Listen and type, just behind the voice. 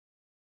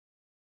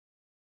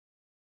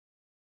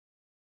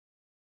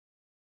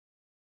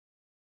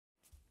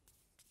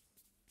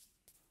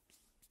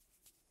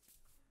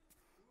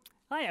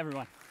Hi,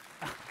 everyone.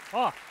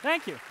 Oh,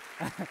 thank you.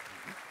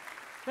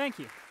 Thank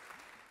you.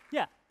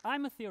 Yeah,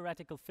 I'm a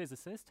theoretical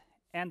physicist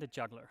and a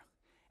juggler.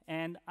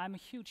 And I'm a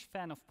huge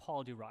fan of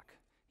Paul Dirac.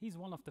 He's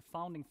one of the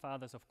founding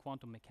fathers of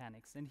quantum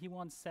mechanics. And he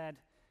once said,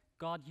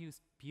 God used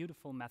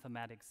beautiful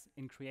mathematics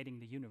in creating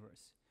the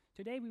universe.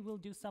 Today we will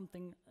do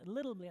something a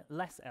little bit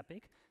less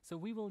epic. So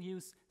we will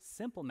use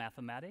simple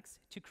mathematics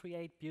to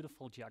create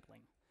beautiful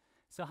juggling.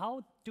 So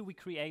how do we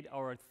create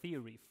our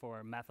theory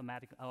for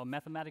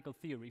mathematical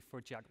theory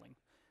for juggling?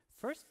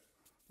 First,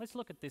 let's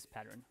look at this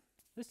pattern.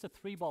 This is a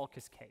 3-ball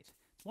cascade.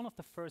 It's one of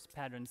the first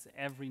patterns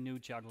every new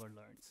juggler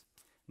learns.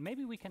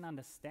 Maybe we can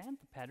understand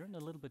the pattern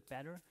a little bit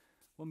better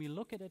when we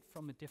look at it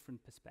from a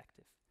different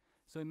perspective.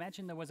 So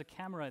imagine there was a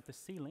camera at the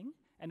ceiling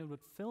and it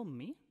would film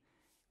me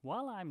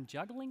while I'm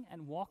juggling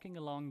and walking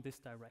along this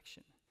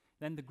direction.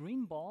 Then the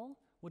green ball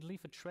would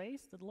leave a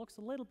trace that looks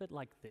a little bit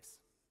like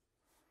this.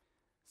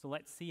 So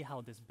let's see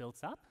how this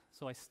builds up.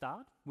 So I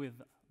start with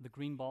the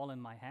green ball in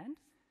my hand,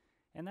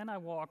 and then I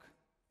walk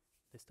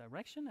this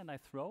direction and I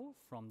throw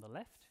from the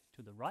left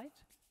to the right,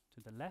 to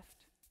the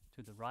left,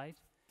 to the right,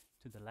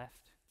 to the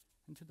left,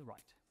 and to the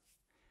right.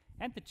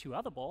 And the 2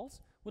 other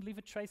balls would leave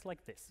a trace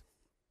like this.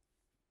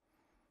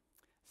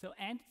 So,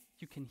 and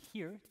you can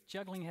hear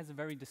juggling has a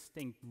very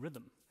distinct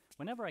rhythm.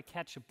 Whenever I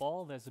catch a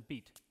ball, there's a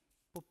beat.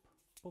 Boop,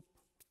 boop,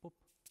 boop,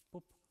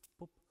 boop,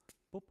 boop,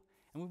 boop.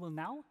 And we will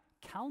now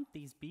count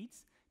these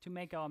beats to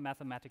make our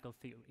mathematical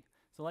theory.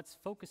 So let's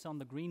focus on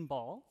the green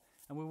ball,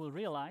 and we will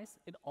realize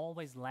it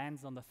always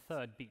lands on the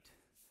 3rd beat.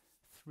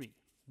 3,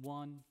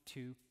 1,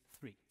 2,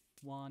 3,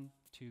 1,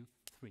 2,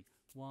 3,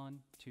 1,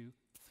 2,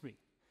 3.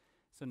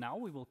 So now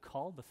we will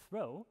call the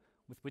throw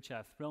with which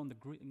I've thrown the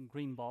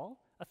green ball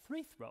a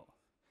 3 throw.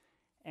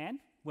 And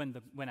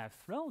when I've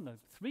thrown the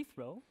 3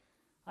 throw,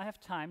 I have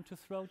time to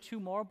throw 2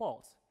 more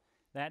balls.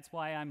 That's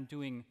why I'm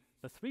doing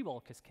the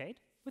 3-ball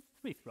cascade with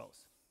 3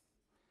 throws.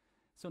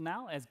 So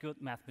now, as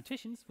good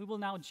mathematicians, we will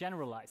now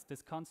generalize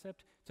this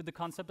concept to the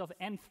concept of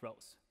n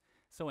throws.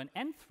 So an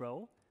n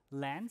throw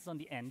lands on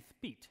the nth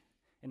beat.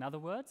 In other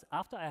words,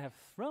 after I have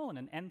thrown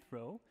an n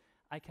throw,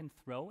 I can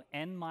throw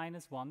n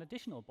minus 1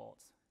 additional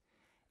balls.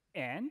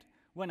 And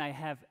when I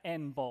have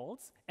n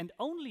balls and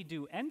only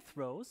do n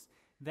throws,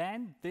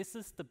 then this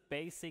is the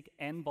basic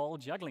n-ball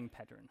juggling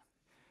pattern.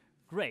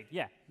 Great,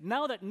 yeah.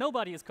 Now that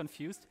nobody is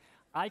confused,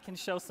 I can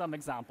show some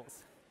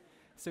examples.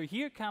 So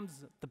here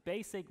comes the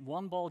basic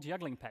 1-ball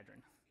juggling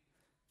pattern.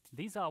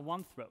 These are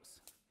 1 throws.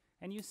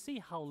 And you see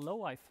how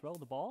low I throw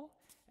the ball,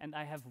 and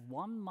I have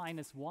 1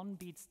 minus 1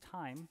 beats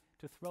time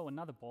to throw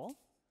another ball.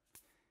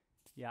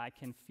 Yeah, I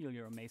can feel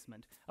your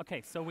amazement.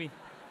 Okay, so we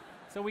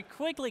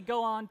quickly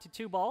go on to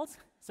 2 balls.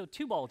 So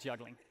 2-ball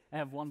juggling. I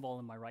have 1 ball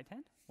in my right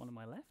hand, 1 in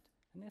my left,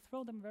 and I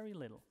throw them very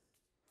little.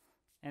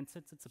 And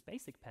since it's a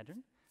basic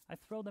pattern, I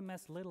throw them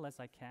as little as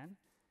I can.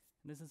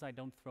 This is I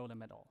don't throw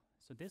them at all.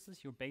 So this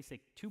is your basic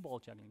 2-ball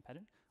juggling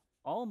pattern,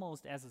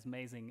 almost as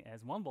amazing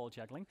as 1-ball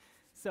juggling.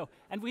 So,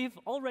 and we've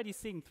already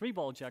seen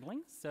 3-ball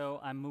juggling,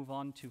 so I move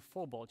on to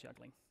 4-ball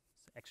juggling.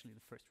 It's actually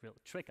the first real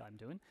trick I'm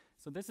doing.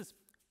 So this is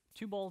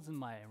 2 balls in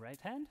my right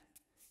hand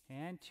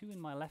and 2 in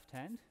my left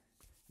hand,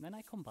 and then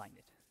I combine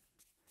it.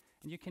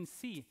 And you can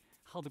see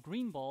how the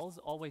green balls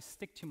always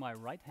stick to my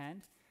right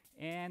hand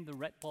and the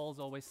red balls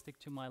always stick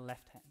to my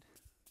left hand.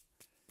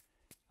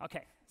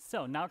 Okay,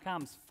 so now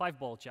comes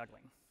 5-ball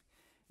juggling.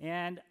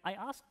 And I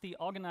asked the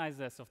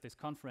organizers of this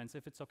conference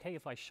if it's okay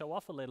if I show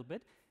off a little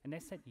bit, and they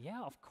said,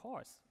 yeah, of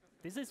course.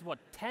 This is what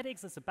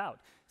TEDx is about.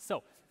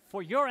 So,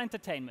 for your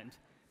entertainment,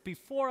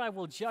 before I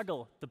will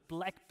juggle the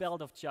black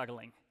belt of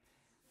juggling,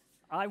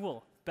 I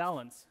will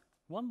balance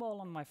 1 ball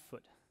on my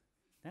foot.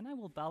 Then I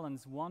will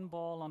balance 1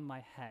 ball on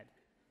my head.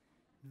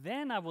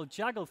 Then I will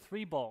juggle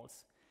 3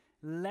 balls.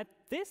 Let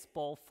this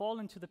ball fall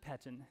into the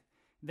pattern.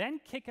 Then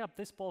kick up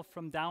this ball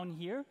from down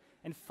here,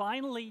 and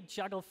finally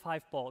juggle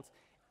 5 balls.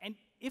 And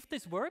if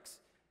this works,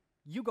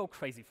 you go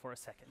crazy for a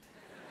second.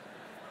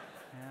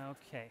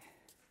 Okay.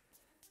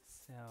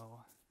 So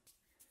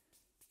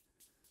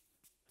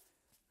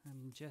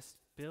I'm just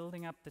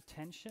building up the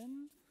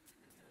tension.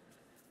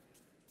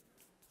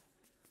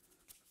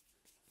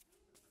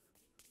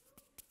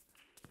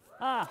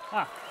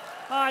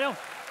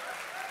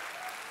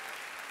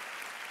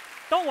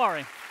 Don't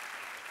worry.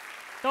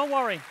 Don't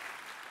worry.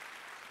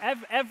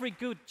 Every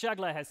good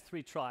juggler has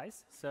 3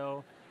 tries,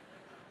 so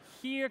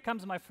here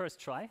comes my first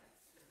try.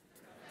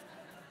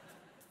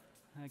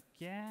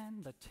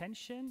 Again, the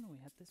tension, we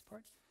had this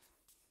part.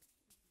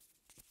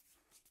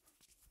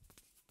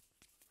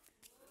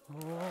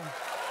 Oh.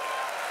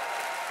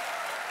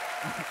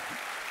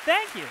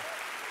 Thank you,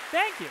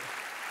 thank you.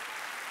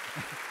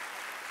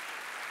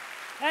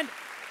 And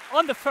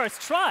on the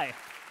first try,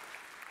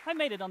 I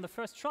made it on the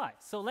first try.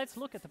 So let's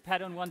look at the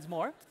pattern once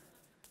more.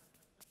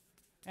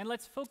 And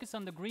let's focus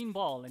on the green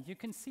ball, and you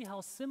can see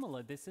how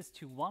similar this is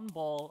to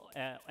 1-ball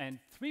and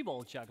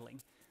 3-ball juggling.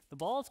 The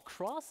balls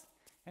cross,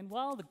 and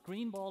while the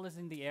green ball is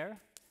in the air,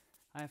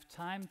 I have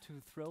time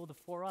to throw the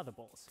 4 other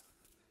balls.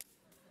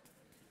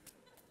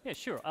 Yeah,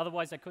 sure,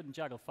 otherwise I couldn't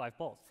juggle 5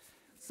 balls.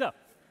 So,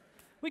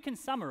 we can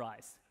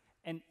summarize.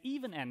 An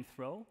even end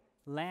throw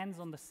lands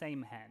on the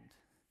same hand,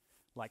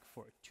 like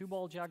for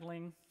 2-ball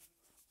juggling,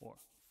 or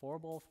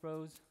 4-ball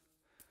throws,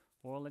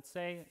 or let's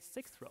say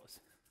 6 throws.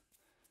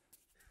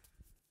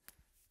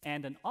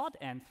 And an odd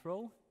end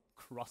throw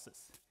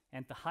crosses.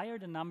 And the higher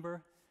the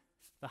number,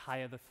 the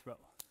higher the throw.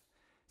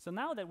 So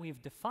now that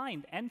we've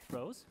defined end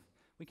throws,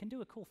 we can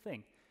do a cool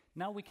thing.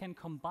 Now we can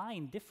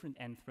combine different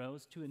end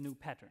throws to a new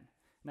pattern.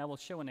 Now we'll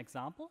show an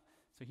example.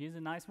 So here's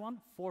a nice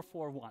one,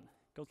 4-4-1.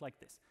 Goes like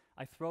this.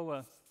 I throw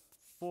a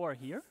 4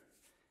 here,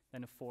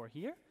 then a 4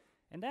 here,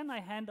 and then I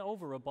hand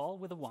over a ball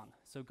with a 1.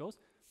 So it goes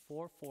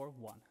 4-4-1.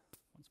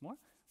 Once more,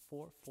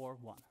 4-4-1.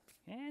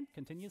 And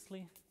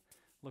continuously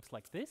looks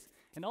like this.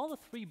 And all the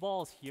 3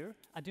 balls here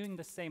are doing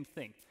the same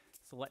thing.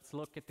 So let's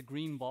look at the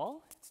green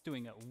ball. It's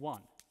doing a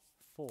 1,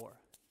 4,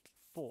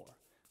 4,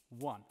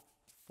 1,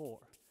 4,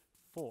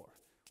 4,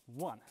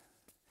 1.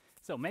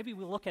 So maybe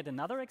we'll look at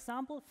another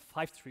example,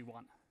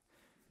 5-3-1.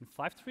 In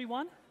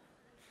 5-3-1,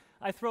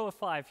 I throw a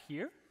 5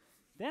 here,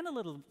 then a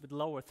little bit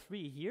lower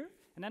 3 here,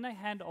 and then I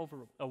hand over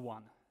a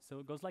 1. So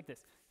it goes like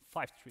this,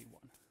 5-3-1.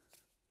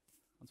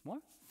 Once more,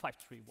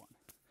 5-3-1.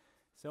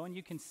 So, and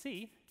you can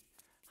see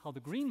how the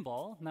green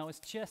ball now is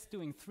just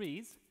doing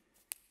 3s,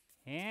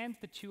 and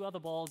the 2 other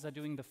balls are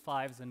doing the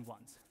 5s and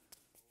 1s.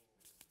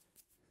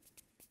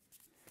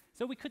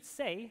 So we could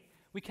say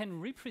we can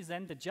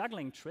represent the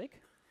juggling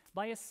trick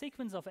by a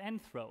sequence of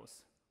end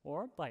throws,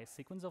 or by a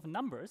sequence of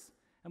numbers,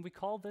 and we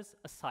call this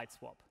a side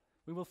swap.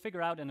 We will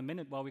figure out in a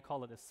minute why we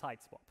call it a side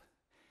swap.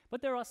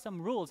 But there are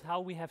some rules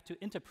how we have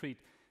to interpret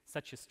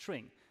such a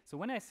string. So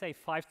when I say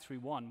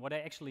 5-3-1, what I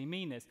actually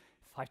mean is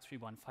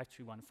 5-3-1,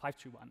 5-3-1,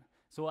 5-3-1.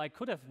 So I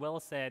could have well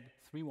said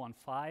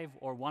 3-1-5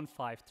 or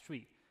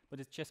 1-5-3, but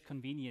it's just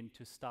convenient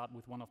to start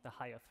with one of the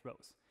higher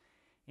throws.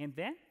 And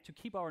then, to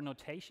keep our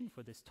notation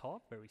for this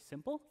talk very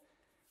simple,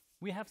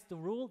 we have the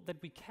rule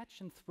that we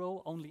catch and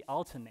throw only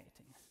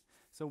alternating.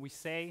 So we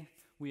say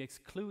we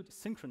exclude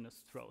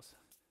synchronous throws.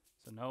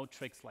 So no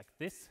tricks like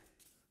this.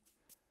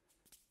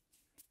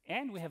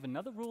 And we have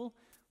another rule.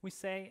 We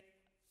say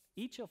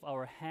each of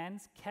our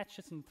hands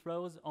catches and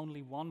throws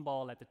only 1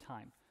 ball at a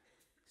time.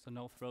 So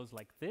no throws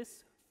like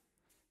this,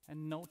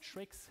 and no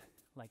tricks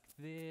like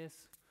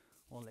this,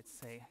 or let's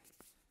say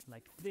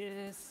like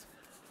this,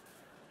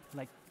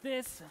 like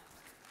this.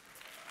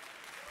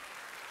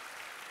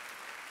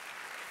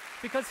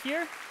 Because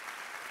here,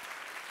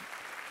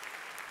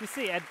 you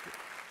see,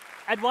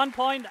 at one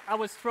point I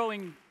was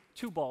throwing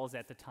 2 balls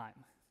at the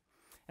time.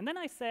 And then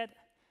I said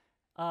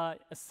a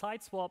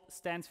side swap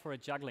stands for a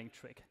juggling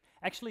trick.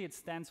 Actually, it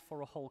stands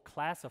for a whole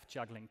class of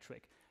juggling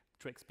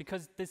tricks,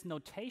 because this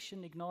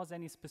notation ignores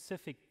any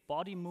specific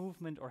body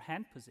movement or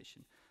hand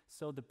position.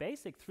 So the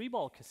basic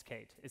 3-ball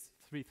cascade is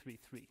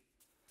 3-3-3.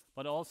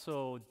 But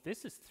also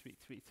this is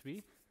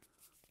 3-3-3.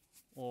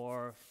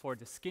 Or for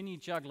the skinny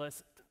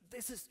jugglers,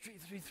 this is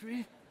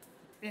 3-3-3.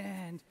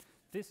 And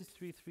this is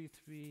 3-3-3.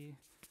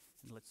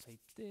 And let's say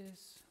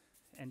this,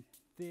 and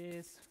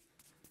this,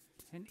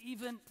 and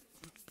even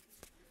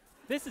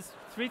this is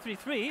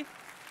 3-3-3.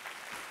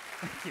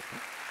 Thank you.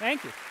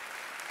 Thank you.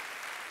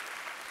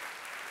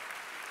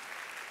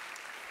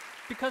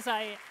 Because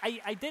I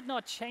did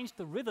not change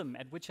the rhythm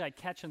at which I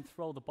catch and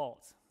throw the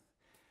balls.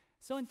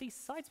 So in these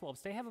side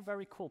swaps, they have a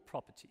very cool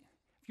property.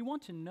 If you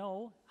want to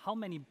know how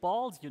many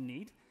balls you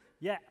need,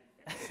 yeah,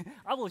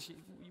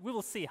 we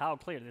will see how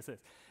clear this is.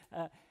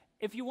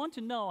 If you want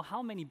to know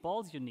how many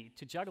balls you need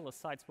to juggle a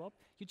side swap,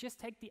 you just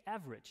take the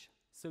average.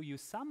 So you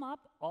sum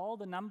up all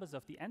the numbers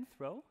of the end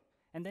throw,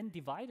 and then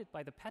divide it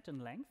by the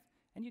pattern length,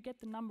 and you get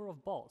the number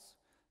of balls.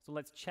 So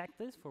let's check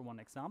this for one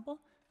example.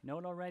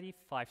 Note already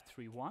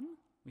 5-3-1.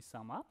 We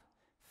sum up.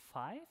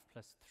 5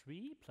 plus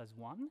 3 plus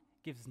 1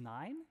 gives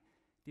 9.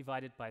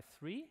 Divided by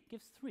 3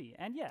 gives 3.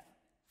 And yeah,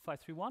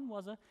 5-3-1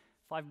 was a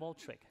 5-ball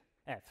trick.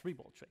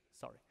 3-ball trick,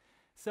 sorry.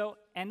 So,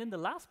 and in the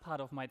last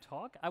part of my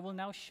talk, I will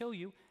now show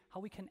you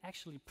how we can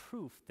actually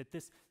prove that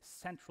this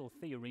central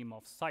theorem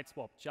of side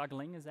swap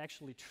juggling is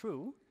actually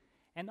true.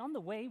 And on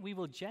the way, we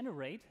will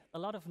generate a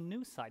lot of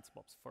new side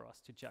swaps for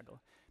us to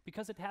juggle,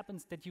 because it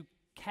happens that you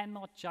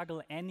cannot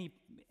juggle any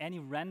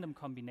random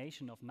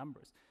combination of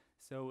numbers.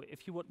 So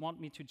if you would want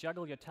me to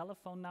juggle your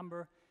telephone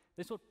number,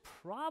 this would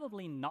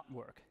probably not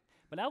work.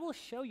 But I will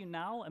show you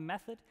now a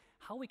method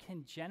how we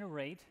can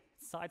generate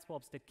side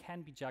swaps that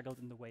can be juggled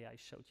in the way I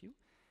showed you.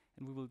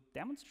 And we will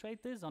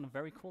demonstrate this on a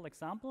very cool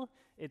example.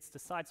 It's the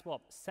side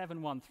swap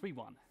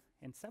 7-1-3-1.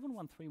 And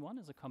 7-1-3-1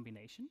 is a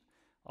combination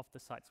of the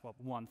side swap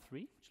 1-3,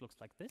 which looks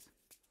like this.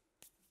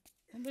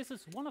 And this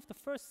is one of the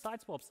first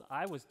side swaps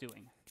I was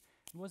doing.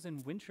 It was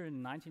in winter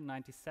in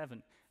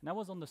 1997. And I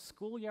was on the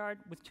schoolyard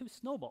with 2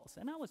 snowballs.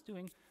 And I was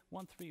doing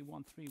 1-3, 1-3,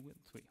 1-3,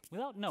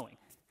 without knowing.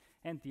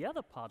 And the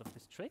other part of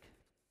this trick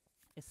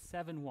is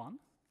 7-1,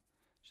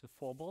 which is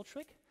a 4-ball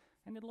trick.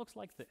 And it looks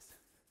like this.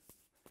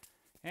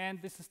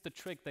 And this is the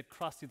trick that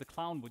Krusty the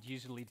Clown would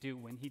usually do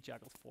when he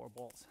juggles 4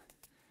 balls.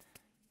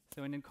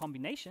 So in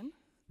combination,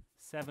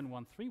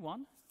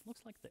 7-1-3-1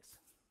 looks like this.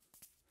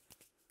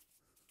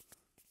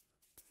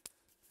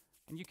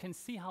 And you can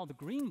see how the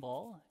green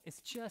ball is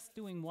just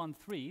doing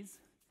 1-3s,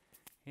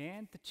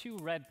 and the 2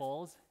 red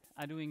balls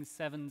are doing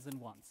 7s and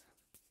 1s.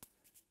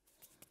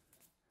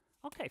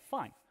 Okay,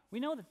 fine. We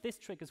know that this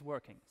trick is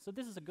working, so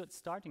this is a good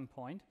starting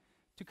point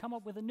to come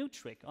up with a new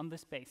trick on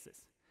this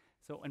basis.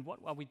 So, and what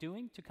are we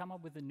doing to come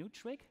up with a new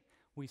trick?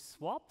 We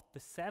swap the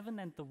 7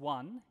 and the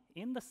 1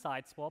 in the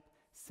side swap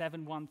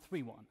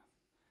 7-1-3-1.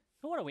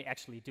 So what are we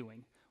actually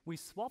doing? We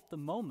swap the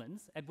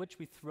moments at which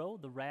we throw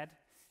the red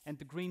and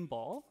the green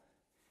ball,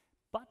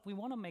 but we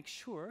want to make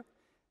sure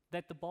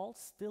that the balls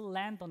still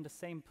land on the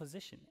same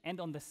position and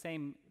on the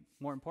same,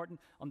 more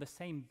important, on the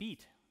same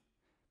beat.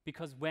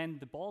 Because when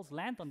the balls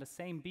land on the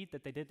same beat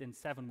that they did in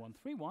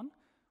 7-1-3-1,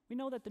 we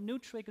know that the new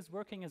trick is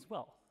working as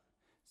well.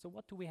 So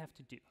what do we have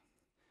to do?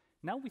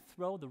 Now we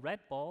throw the red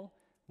ball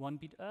 1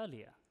 beat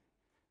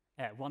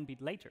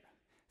later.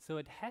 So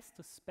it has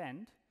to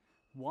spend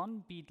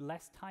 1 beat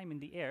less time in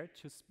the air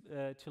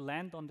to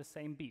land on the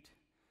same beat.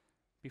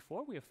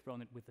 Before we have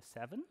thrown it with a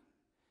 7,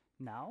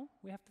 now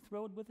we have to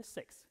throw it with a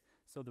 6.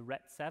 So the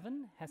red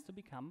 7 has to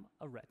become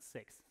a red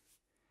 6.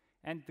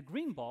 And the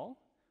green ball,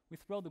 we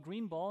throw the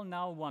green ball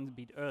now 1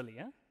 beat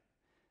earlier.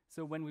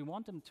 So when we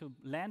want them to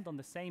land on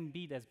the same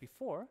beat as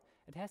before,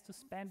 it has to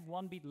spend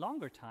 1 beat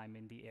longer time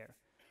in the air.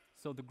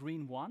 So the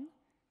green 1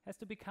 has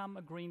to become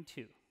a green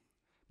 2.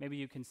 Maybe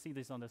you can see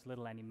this on this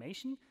little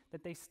animation,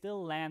 that they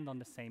still land on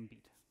the same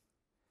beat.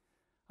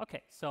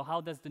 Okay, so how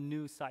does the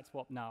new side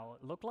swap now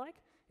look like?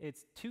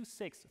 It's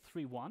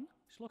 2-6-3-1,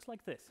 which looks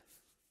like this.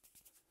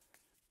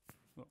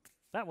 Well,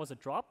 that was a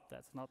drop,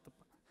 that's not the...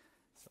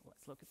 So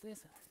let's look at this,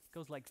 it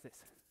goes like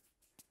this.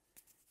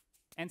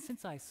 And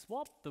since I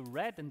swapped the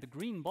red and the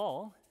green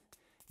ball,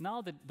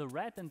 now the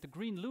red and the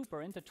green loop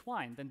are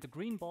intertwined, and the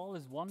green ball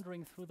is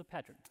wandering through the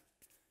pattern.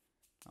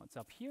 Now it's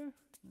up here,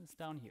 and it's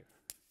down here.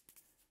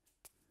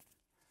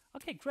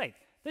 Okay, great.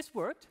 This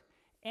worked,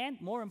 and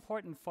more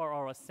important for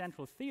our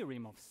central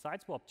theorem of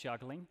side swap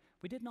juggling,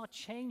 we did not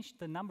change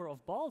the number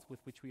of balls with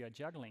which we are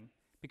juggling,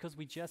 because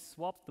we just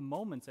swapped the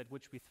moments at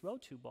which we throw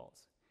 2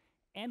 balls.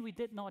 And we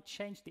did not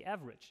change the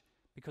average,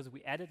 because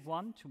we added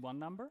 1 to one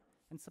number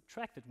and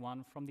subtracted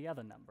 1 from the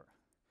other number.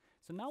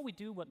 So now we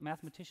do what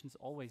mathematicians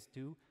always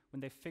do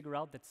when they figure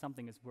out that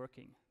something is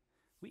working.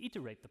 We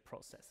iterate the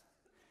process.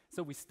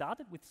 So we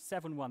started with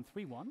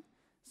 7-1-3-1,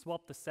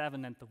 swapped the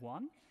 7 and the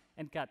 1,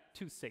 and got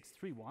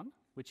 2-6-3-1,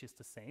 which is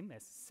the same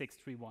as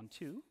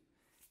 6-3-1-2.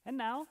 And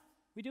now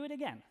we do it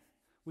again.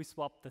 We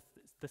swap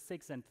the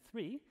 6 and the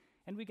 3,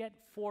 and we get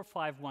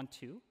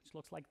 4-5-1-2, which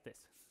looks like this.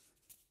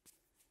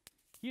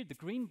 Here the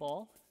green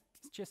ball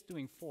is just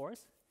doing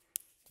 4s,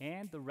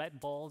 and the red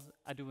balls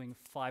are doing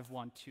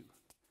 5-1-2.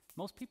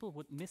 Most people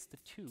would miss the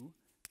 2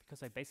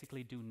 because I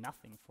basically do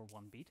nothing for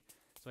 1 beat,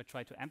 so I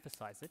try to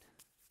emphasize it.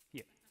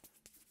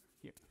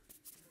 Here.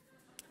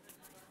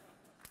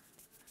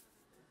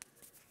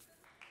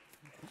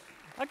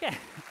 Okay.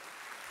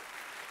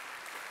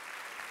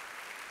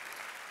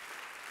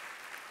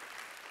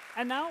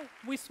 And now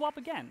we swap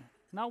again.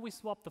 Now we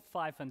swap the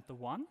 5 and the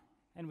 1,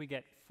 and we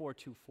get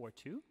 4-2-4-2,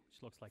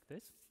 which looks like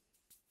this.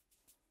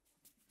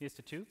 Here's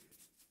the 2.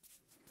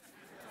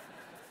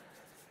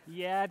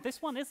 Yeah,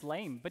 this one is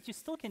lame, but you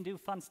still can do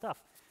fun stuff.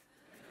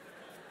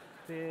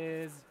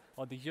 This,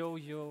 or the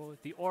yo-yo,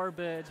 the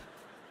orbit,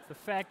 the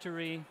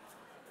factory.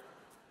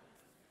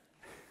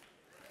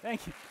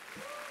 Thank you.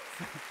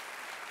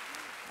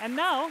 And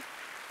now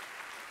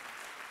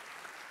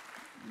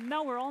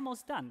we're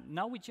almost done.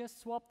 Now we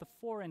just swap the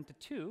 4 and the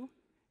 2,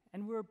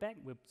 and we're back.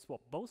 We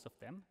swap both of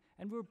them,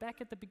 and we're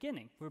back at the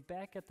beginning. We're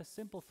back at the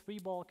simple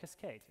 3-ball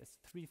cascade. It's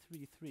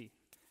 3-3-3.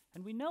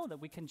 And we know that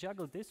we can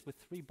juggle this with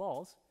 3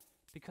 balls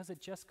because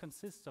it just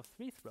consists of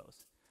 3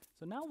 throws.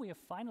 So now we have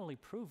finally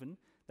proven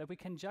that we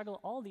can juggle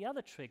all the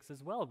other tricks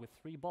as well with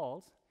 3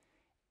 balls,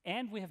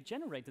 and we have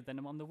generated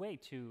them on the way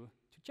to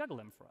juggle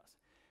them for us.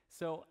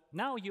 So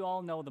now you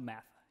all know the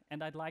math.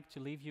 And I'd like to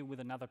leave you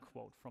with another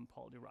quote from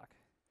Paul Dirac.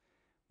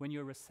 When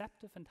you're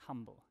receptive and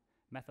humble,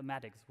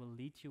 mathematics will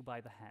lead you by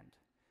the hand.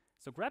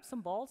 So grab some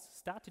balls,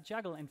 start to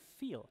juggle, and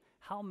feel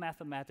how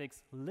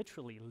mathematics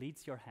literally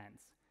leads your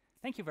hands.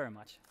 Thank you very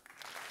much.